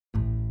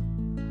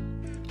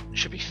It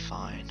should be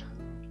fine.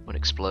 Won't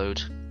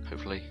explode,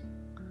 hopefully.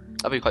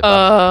 That'd be quite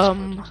bad if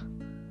it exploded.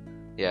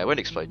 Yeah, it won't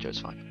explode, Joe, it's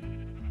fine.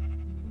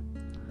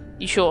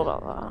 You sure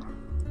about that?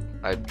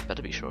 I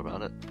better be sure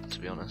about it, to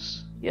be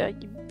honest. Yeah,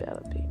 you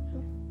better be.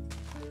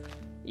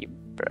 You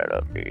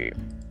better be.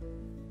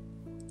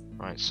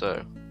 Right,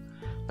 so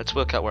let's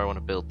work out where I want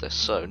to build this.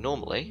 So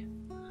normally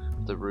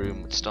the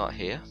room would start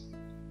here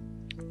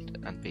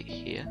and be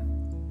here,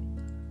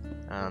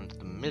 and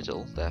the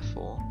middle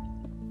therefore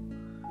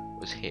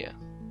was here.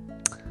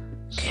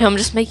 Okay, I'm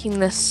just making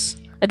this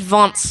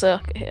advanced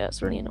circuit here.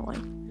 It's really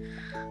annoying.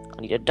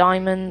 I need a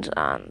diamond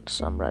and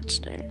some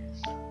redstone.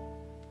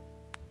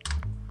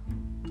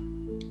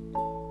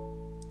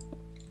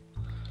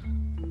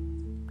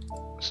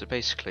 So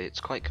basically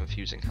it's quite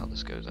confusing how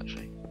this goes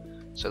actually.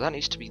 So that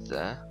needs to be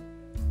there.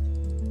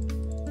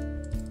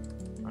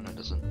 Oh no, it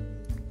doesn't.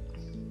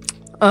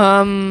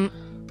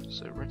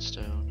 So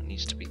redstone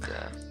needs to be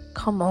there.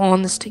 Come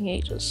on, this thing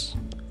ages.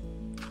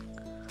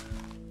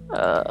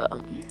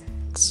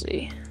 Let's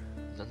see.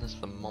 And then there's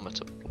the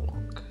thermometer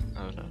block.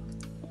 Oh no.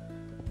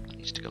 It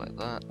needs to go like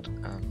that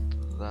and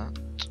that.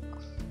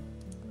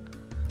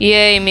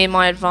 Yay, me and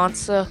my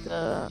advanced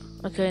circuit.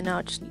 Okay, now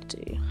I just need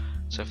to.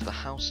 So if the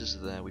house is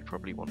there, we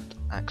probably want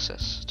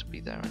access to be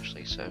there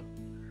actually, so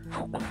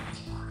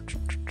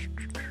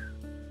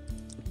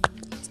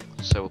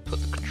we'll put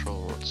the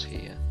control rods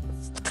here,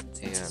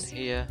 here and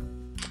here,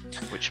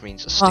 which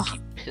means a sticky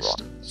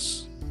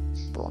pistons.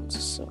 Bronze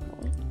is so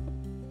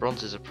annoying.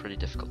 Bronze is a pretty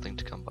difficult thing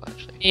to come by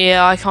actually.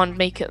 Yeah, I can't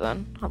make it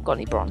then. I haven't got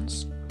any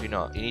bronze. You're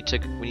not. We need to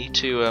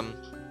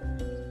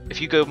if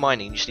you go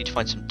mining, you just need to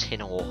find some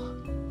tin ore.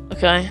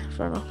 Okay,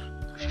 fair enough.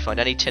 If you find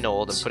any tin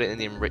ore, then put it in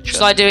the enricher.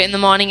 Should I do it in the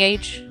mining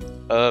age?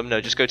 No,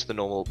 just go to the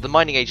normal. The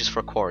mining age is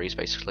for quarries,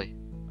 basically.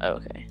 Oh,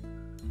 okay.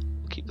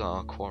 We'll keep that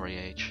our quarry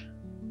age.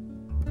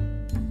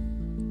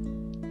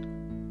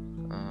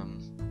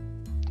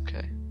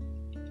 Okay.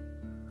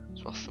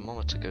 So our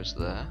thermometer goes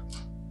there.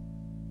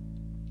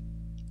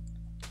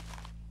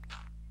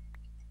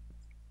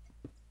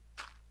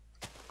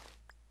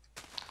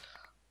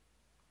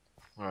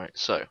 Alright,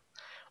 so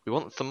we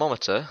want the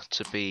thermometer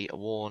to be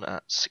worn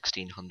at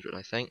 1600,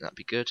 I think. That'd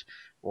be good.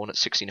 Worn at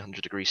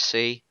 1600 degrees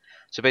C.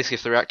 So basically,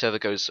 if the reactor ever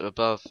goes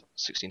above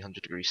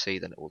 1600 degrees C,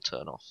 then it will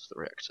turn off the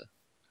reactor.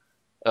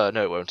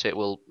 No, it won't. It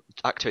will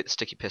activate the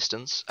sticky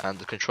pistons, and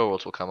the control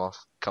rods will come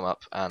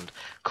up, and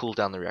cool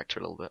down the reactor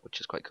a little bit, which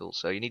is quite cool.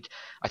 So you need,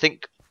 I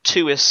think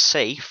 2 is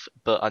safe,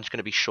 but I'm just going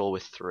to be sure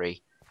with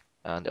 3.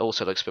 And it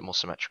also looks a bit more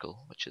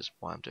symmetrical, which is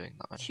why I'm doing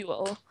that one.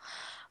 Cool.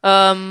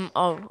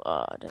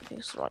 I don't think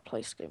it's the right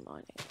place to go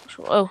mining.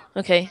 Sure. Oh,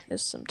 okay.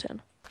 There's some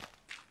tin.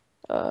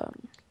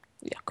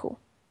 Yeah, cool.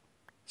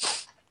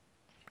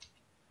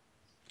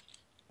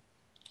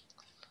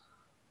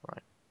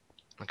 Right.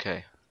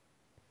 Okay.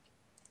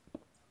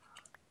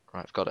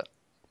 Right, I've got it.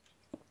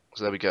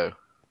 So there we go.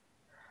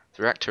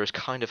 The reactor is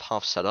kind of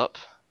half set up.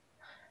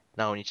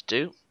 Now what we need to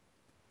do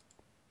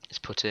is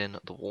put in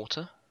the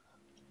water.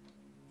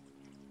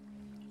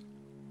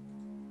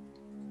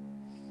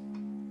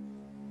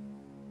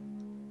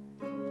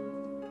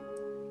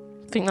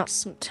 I think that's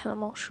some tin, I'm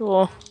not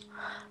sure.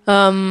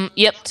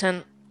 Yep,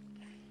 tin.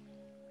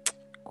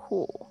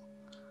 Cool.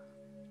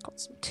 Got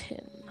some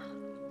tin.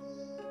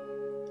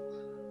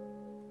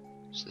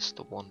 Is this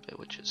the one bit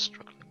which it's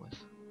struggling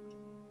with?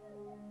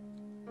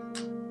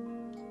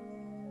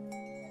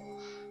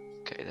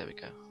 Okay, there we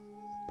go.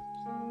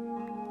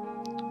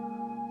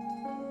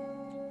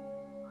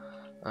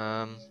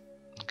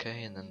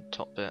 Okay, and then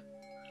top bit,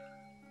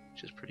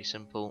 which is pretty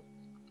simple,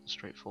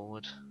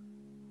 straightforward.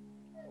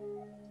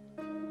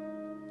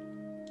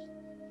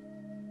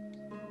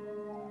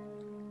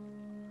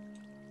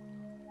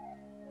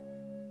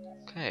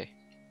 Okay,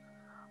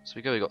 so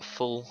we got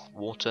full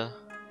water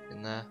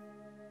in there,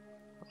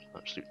 an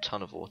absolute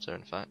ton of water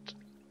in fact,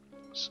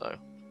 so.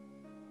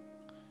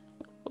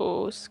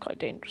 Oh, this is quite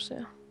dangerous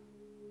here.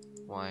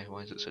 Why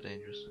is it so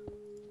dangerous?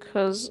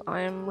 Because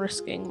I am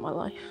risking my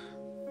life.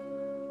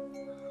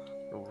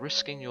 You're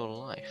risking your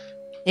life?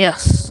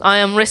 Yes, I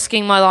am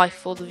risking my life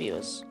for the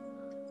viewers.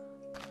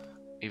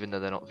 Even though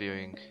they're not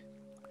viewing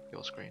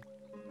your screen?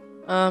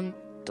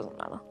 Doesn't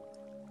matter.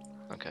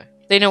 Okay.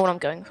 They know what I'm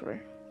going through.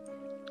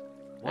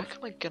 Why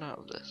can't I get out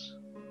of this?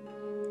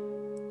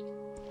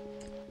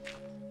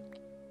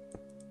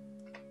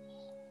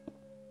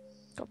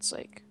 God's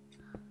sake.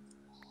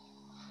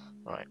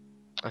 Right.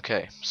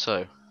 Okay,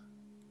 so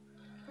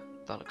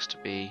that looks to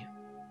be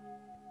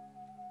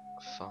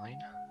fine.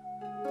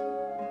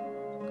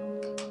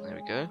 There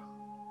we go.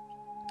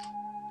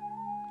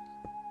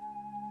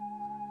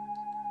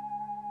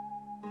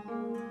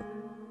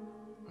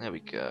 There we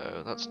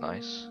go, that's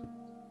nice.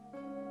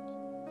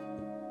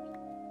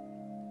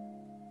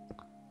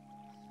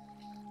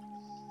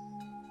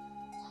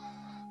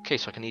 Okay,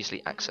 so I can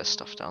easily access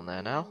stuff down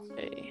there now.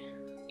 Okay.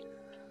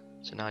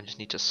 So now I just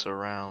need to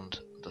surround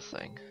the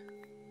thing.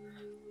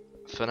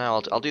 For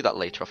now, I'll do that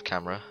later off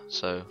camera,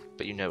 so,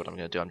 but you know what I'm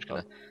going to do, I'm just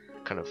going to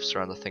kind of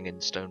surround the thing in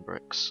stone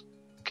bricks.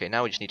 Okay,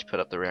 now we just need to put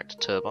up the reactor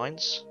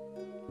turbines.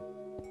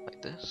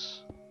 like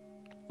this.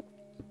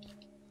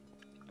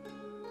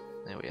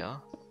 There we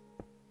are.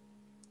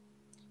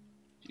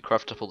 You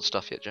craft up all the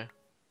stuff yet, Joe?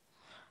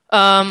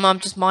 I'm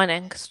just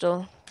mining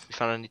still. You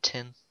found any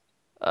tin?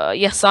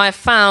 Yes, I have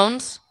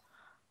found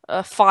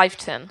 5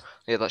 tin.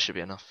 Yeah, that should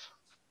be enough.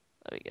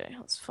 There we go.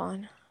 That's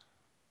fine.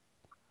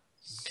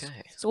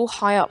 Okay. It's all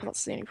high up.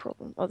 That's the only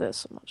problem. Oh, there's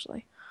some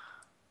actually.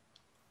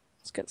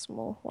 Let's get some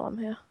more while I'm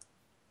here.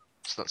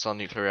 So that's our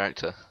nuclear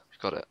reactor. We've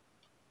got it.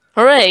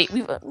 Hooray!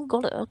 We've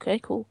got it. Okay,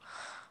 cool.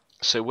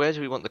 So where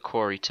do we want the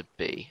quarry to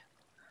be?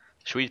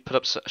 Should we put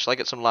up? Shall I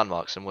get some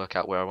landmarks and work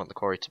out where I want the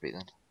quarry to be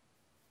then?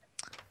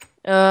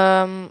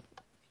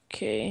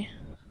 Okay.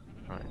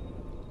 Right.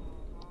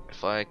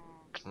 If I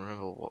can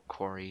remember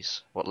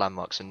what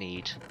landmarks I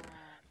need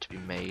to be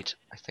made,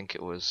 I think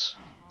it was.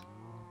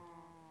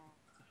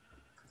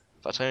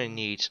 But I only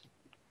need.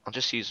 I'll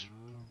just use.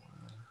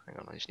 Hang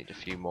on, I just need a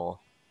few more.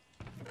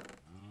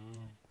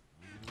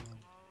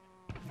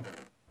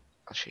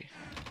 Actually,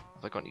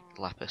 have I got any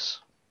lapis?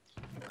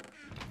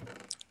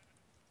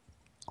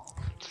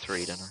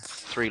 3, don't I?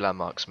 3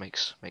 landmarks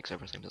makes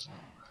everything, doesn't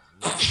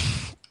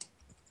it?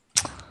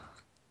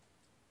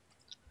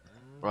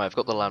 Right, I've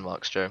got the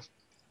landmarks, Joe.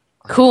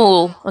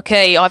 Cool.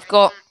 Okay, I've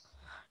got.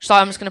 So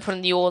I'm just gonna put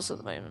in the ores at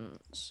the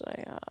moment. So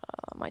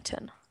my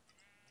tin.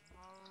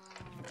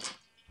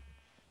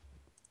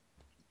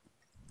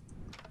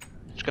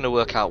 Just going to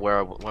work out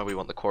where we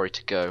want the quarry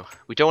to go.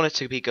 We don't want it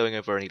to be going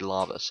over any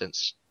lava,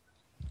 since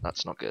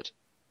that's not good.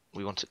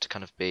 We want it to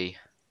kind of be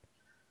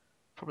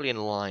probably in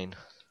line.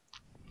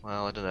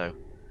 Well, I don't know.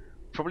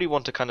 Probably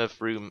want a kind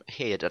of room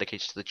here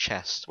dedicated to the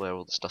chest where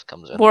all the stuff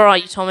comes in. Where are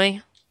you,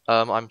 Tommy?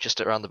 I'm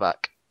just around the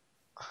back.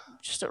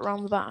 Just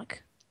around the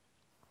back.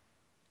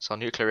 It's our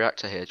nuclear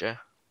reactor here, Joe.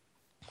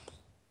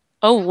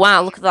 Oh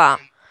wow, look at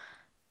that.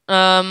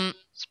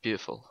 It's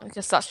beautiful. I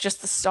guess that's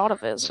just the start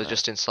of it, isn't So it?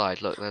 just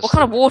inside, look, there's. What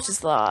kind of water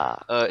is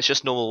that? It's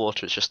just normal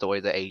water. It's just the way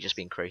the age has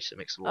been created. It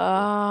makes the water.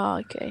 Ah,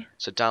 okay.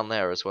 So down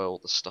there as well, all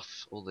the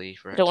stuff, all the.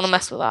 I don't want to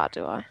mess with that,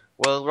 do I?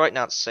 Well, right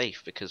now it's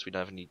safe because we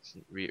don't need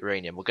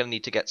uranium. We're going to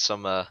need to get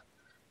some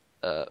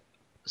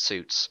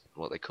suits.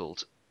 What are they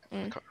called?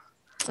 Mm.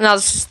 No,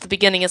 that's just the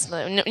beginning, isn't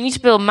it? We need to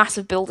build a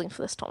massive building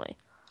for this, Tommy.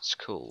 It's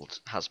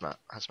called hazmat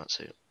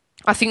suit.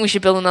 I think we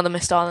should build another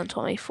mist island,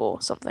 Tommy,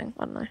 for something.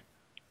 I don't know.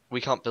 We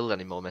can't build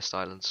any more mist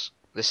islands.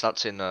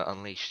 That's in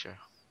Unleashed. Yeah.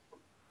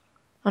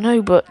 I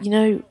know, but you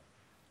know,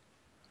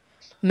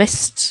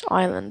 Mist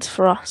Island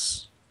for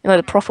us. You know,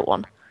 the profit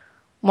one.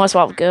 Might as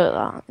well have a go at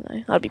that. You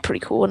know, that'd be pretty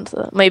cool, wouldn't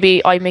it?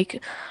 Maybe I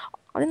make.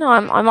 I don't know.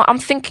 I'm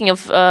thinking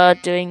of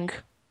doing,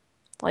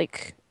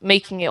 like,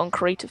 making it on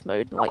creative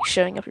mode and like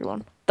showing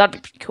everyone. That'd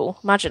be pretty cool.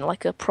 Imagine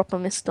like a proper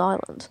Mist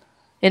Island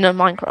in a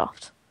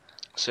Minecraft.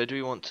 So do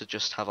we want to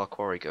just have our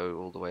quarry go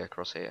all the way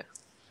across here?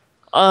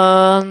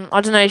 I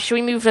don't know. Should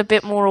we move a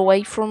bit more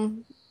away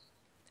from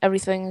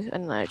everything? I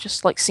don't know. It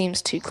just like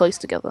seems too close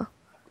together.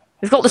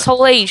 We've got this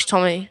whole age,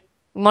 Tommy.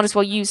 We might as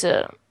well use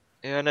it.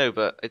 Yeah, I know,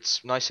 but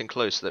it's nice and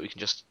close so that we can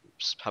just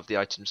have the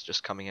items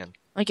just coming in.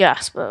 I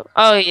guess, but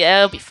oh yeah,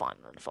 it'll be fine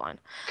then. Fine.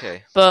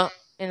 Okay. But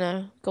you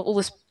know, got all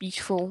this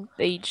beautiful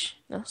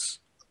ageness.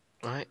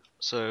 Right.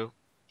 So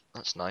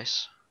that's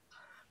nice.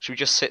 Should we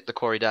just sit the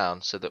quarry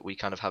down so that we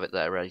kind of have it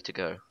there ready to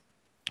go?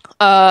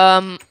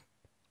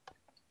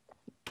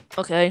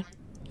 Okay.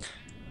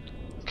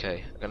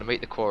 Okay, I'm gonna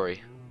make the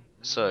quarry.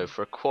 So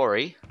for a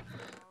quarry,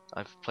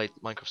 I've played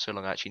Minecraft so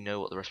long I actually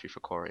know what the recipe for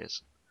quarry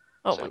is.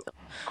 Oh So my god.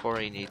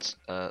 quarry needs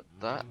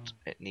that.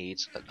 It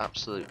needs an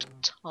absolute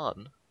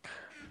ton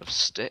of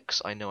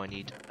sticks. I know I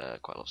need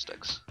quite a lot of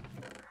sticks.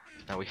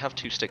 Now we have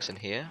 2 sticks in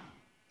here.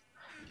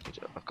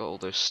 I've got all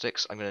those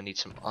sticks. I'm gonna need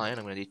some iron.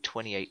 I'm gonna need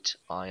 28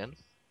 iron.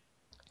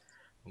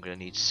 I'm gonna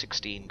need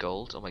 16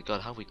 gold. Oh my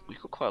god,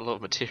 we've got quite a lot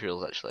of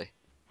materials actually.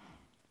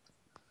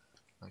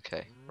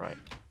 Okay, right.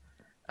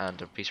 And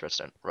a piece of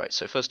redstone. Right,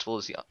 so first of all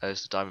is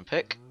the diamond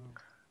pick.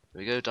 There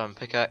we go, diamond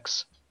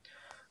pickaxe.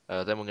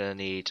 Then we're going to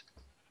need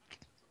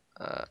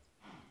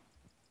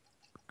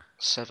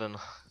 7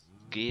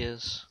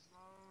 gears.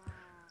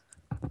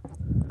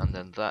 And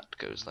then that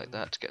goes like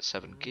that to get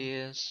 7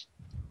 gears.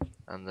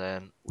 And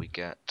then we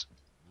get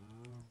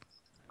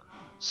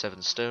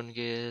 7 stone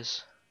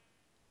gears.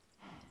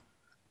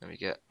 Then we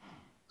get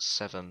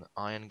 7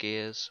 iron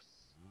gears.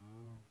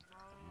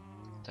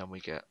 Then we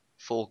get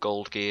 4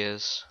 gold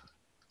gears.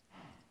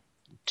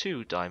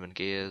 2 diamond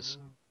gears.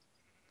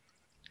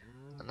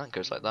 And that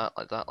goes like that,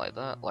 like that, like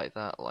that, like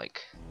that,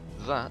 like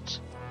that,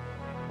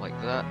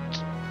 like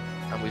that.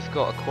 And we've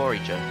got a quarry,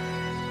 Joe.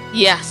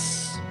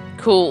 Yes.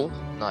 Cool.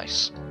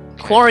 Nice.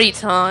 Okay. Quarry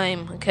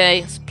time.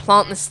 Okay, let's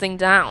plant this thing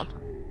down.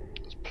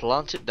 Let's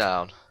plant it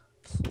down.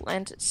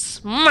 Plant it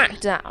smack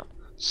down.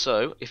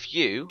 So, if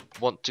you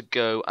want to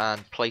go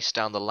and place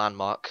down the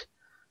landmark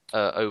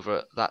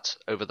over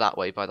that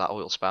way by that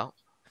oil spout,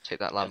 take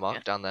that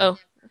landmark down there. Oh,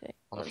 okay.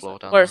 On the floor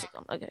down Where there. is it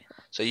gone? Okay.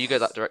 So you go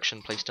that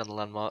direction, place down the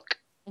landmark.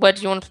 Where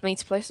do you want me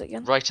to place it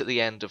again? Right at the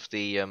end of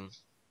the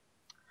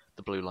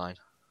blue line.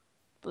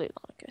 Blue line.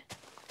 Okay.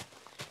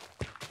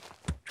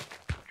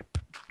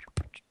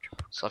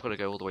 So I've got to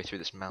go all the way through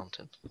this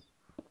mountain.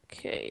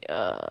 Okay,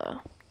 Do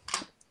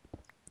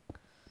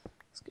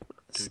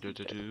do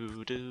do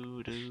do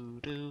do do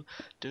do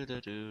do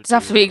do do. does it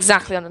have to be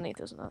exactly underneath,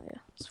 doesn't it? Yeah,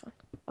 that's fine.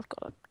 I've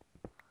got it.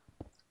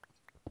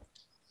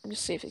 Let me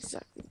just see if it's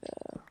exactly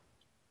there.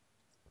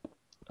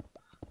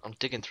 I'm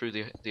digging through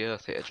the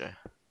earth here, Joe.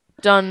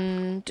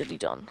 Done, diddly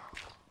done.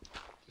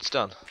 It's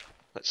done.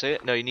 Let's see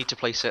it. No, you need to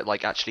place it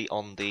like actually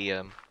on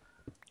the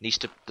needs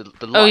to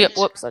the light. Oh yeah,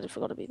 whoops, I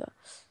forgot to be there.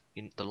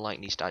 The light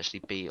needs to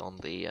actually be on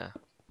the.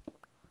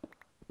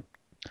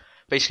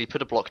 Basically,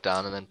 put a block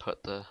down and then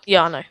put the.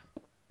 Yeah, I know.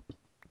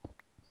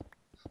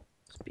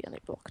 Just be any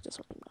block,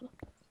 doesn't really matter.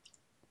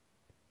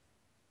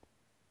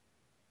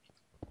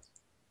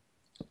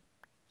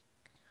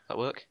 That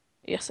work?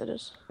 Yes, it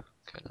is.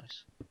 Okay,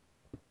 nice.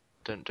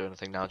 Don't do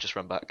anything now. Just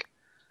run back.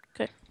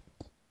 Okay.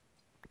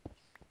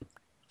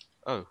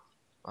 Oh,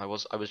 I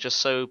was just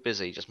so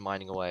busy just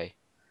mining away,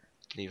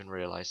 didn't even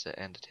realise it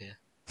ended here.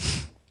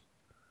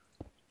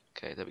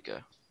 Okay, there we go.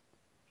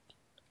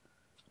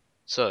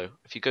 So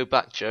if you go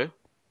back, Joe,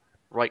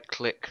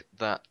 right-click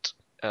that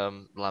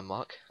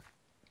landmark.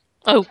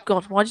 Oh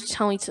god, why did you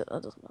tell me to?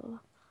 That doesn't matter.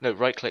 No,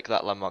 right-click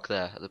that landmark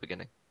there at the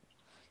beginning.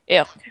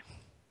 Yeah. Okay.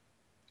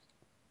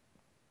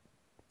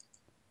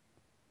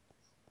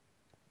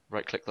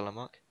 Right-click the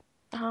landmark.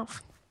 I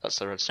have. That's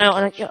the redstone No, I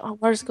don't torch. get. Oh,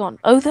 where's it gone?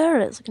 Oh, there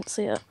it is. I can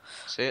see it.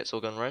 See, it's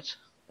all gone red.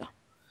 Yeah.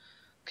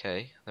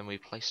 Okay, then we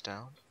place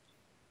down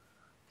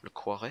le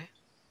quarry.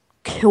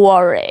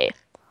 Quarry.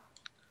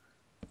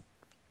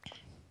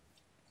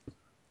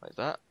 Like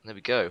that. There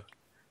we go.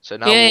 So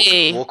now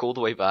Yay. walk all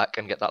the way back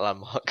and get that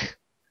landmark.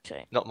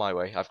 Okay. Not my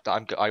way.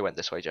 I went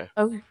this way, Joe.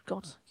 Oh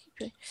god.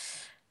 Okay.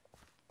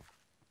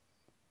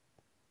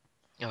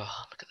 Oh,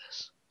 look at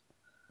this.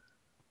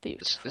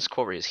 Beautiful. This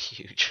quarry is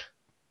huge.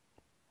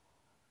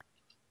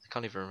 I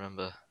can't even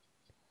remember.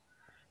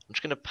 I'm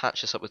just gonna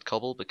patch this up with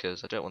cobble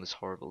because I don't want this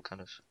horrible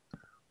kind of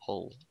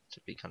hole to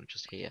be kind of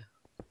just here.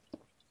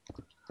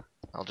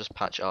 I'll just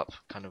patch up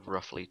kind of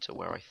roughly to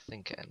where I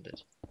think it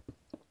ended.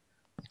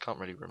 I can't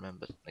really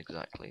remember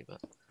exactly,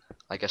 but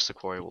I guess the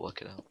quarry will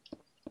work it out.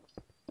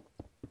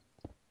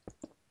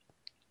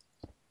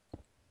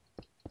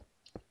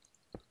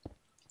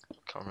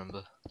 Can't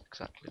remember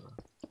exactly where.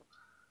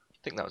 I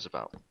think that was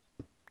about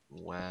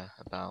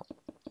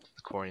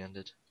the quarry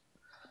ended.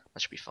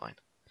 That should be fine.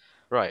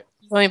 Right.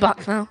 Going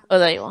back now. Oh,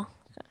 there you are.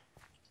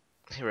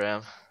 Here I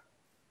am.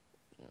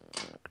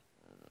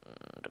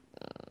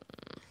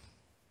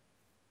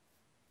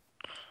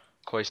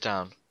 Quarry's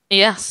down.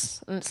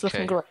 Yes, and it's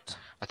looking Okay. great.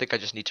 I think I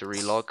just need to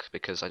relog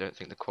because I don't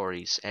think the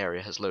quarry's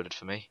area has loaded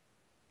for me.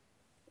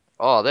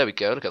 Oh, there we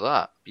go. Look at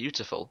that.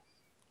 Beautiful.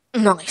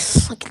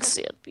 Nice. I can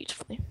see it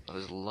beautifully. That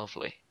is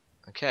lovely.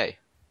 Okay.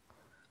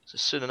 So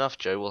soon enough,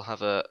 Joe, we'll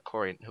have a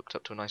quarry hooked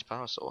up to a nice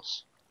power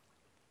source.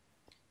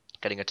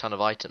 Getting a ton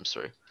of items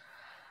through.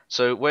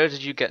 So where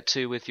did you get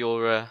to with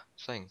your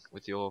thing?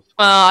 With your...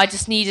 I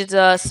just needed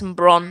some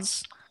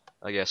bronze.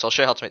 Oh yeah, so I'll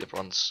show you how to make the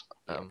bronze.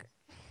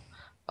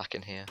 Back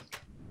in here.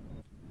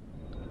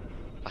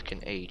 Back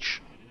in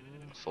Age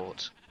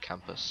Fort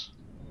Campus.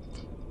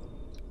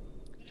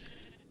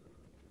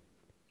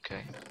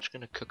 Okay, I'm just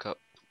gonna cook up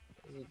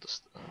all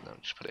this. No,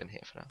 just put it in here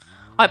for now.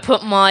 I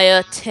put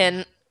my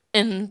tin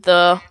in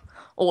the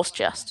ore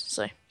chest,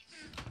 so.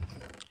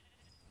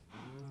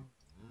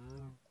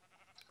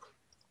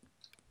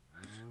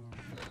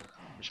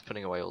 I'm just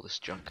putting away all this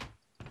junk.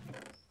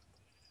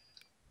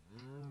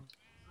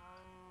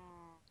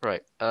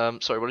 Right.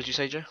 Sorry. What did you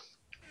say, Joe?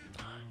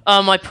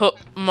 I put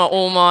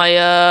all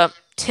my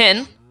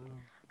tin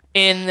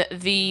in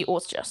the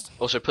ore chest.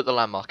 Also, put the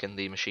landmark in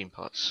the machine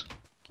parts.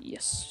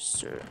 Yes,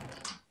 sir.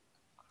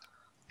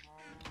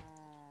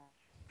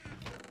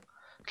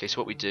 Okay. So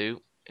what we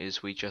do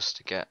is we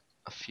just get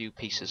a few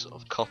pieces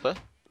of copper.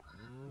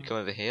 We come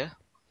over here.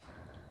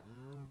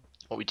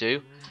 What we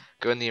do?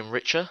 Go in the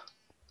enricher.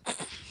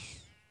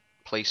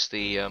 Place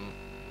the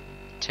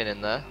tin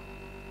in there.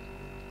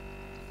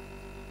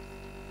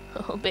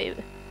 Oh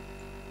baby.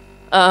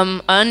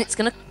 And it's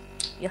gonna.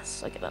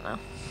 Yes, I get it now.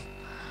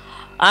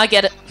 I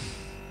get it.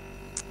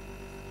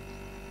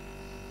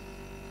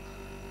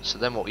 So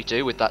then what we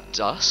do with that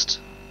dust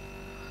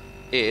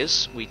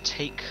is we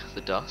take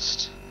the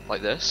dust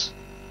like this.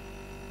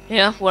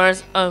 Yeah.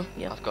 Whereas, oh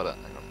yeah. I've got it.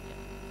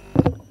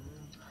 Hang on.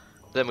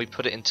 Then we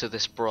put it into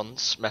this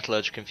bronze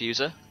metallurgic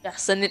infuser,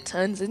 Yes, and it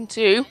turns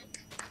into.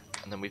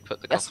 and then we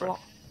put the Guess copper in. what?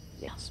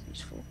 Yes,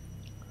 beautiful.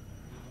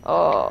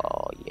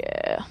 Oh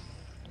yeah.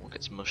 All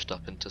gets mushed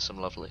up into some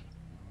lovely.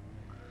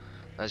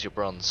 There's your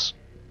bronze.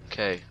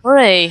 Okay,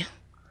 Hooray!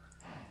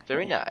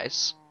 very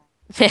nice.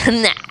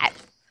 Very nice.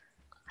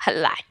 I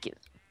like it.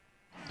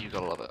 You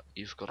gotta love it.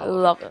 You've gotta I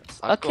love love it.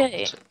 I've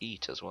Okay. got to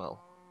eat as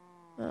well.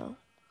 Oh.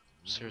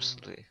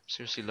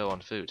 Seriously low on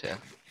food here.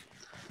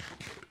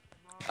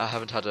 I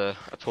haven't had a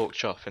pork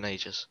chop in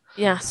ages.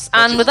 Yes,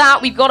 and with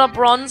that we've got our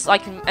bronze.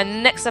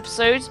 And next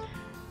episode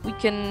I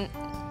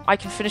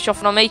can finish off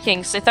on our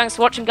making. So thanks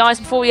for watching, guys.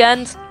 Before we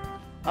end,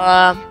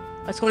 I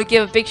just want to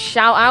give a big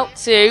shout out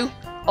to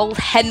old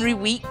Henry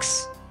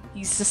Weeks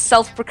He's the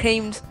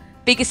self-proclaimed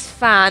biggest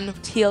fan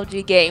of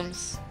TLG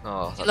games.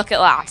 Oh, that's, Look at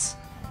that.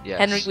 yes.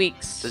 Henry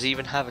Weeks. Does he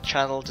even have a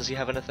channel? Does he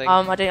have anything?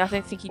 I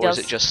don't think he or does.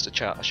 is it just a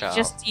shout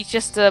out? He's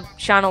just a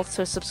channel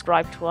to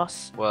subscribe to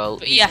us. Well,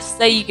 But yes,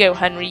 there you go,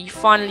 Henry. You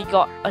finally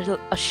got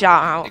a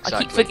shout out. Exactly.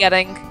 I keep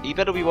forgetting. He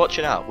better be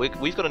watching out.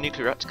 We've got a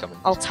nuclear reactor coming.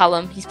 I'll tell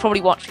him. He's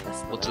probably watching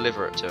this. We'll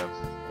deliver it to him,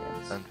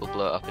 Yes. and we'll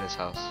blow it up in his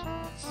house.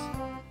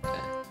 Okay.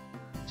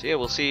 So yeah,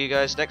 we'll see you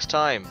guys next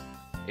time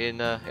in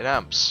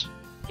Ampz.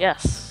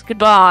 Yes.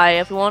 Goodbye,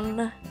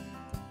 everyone.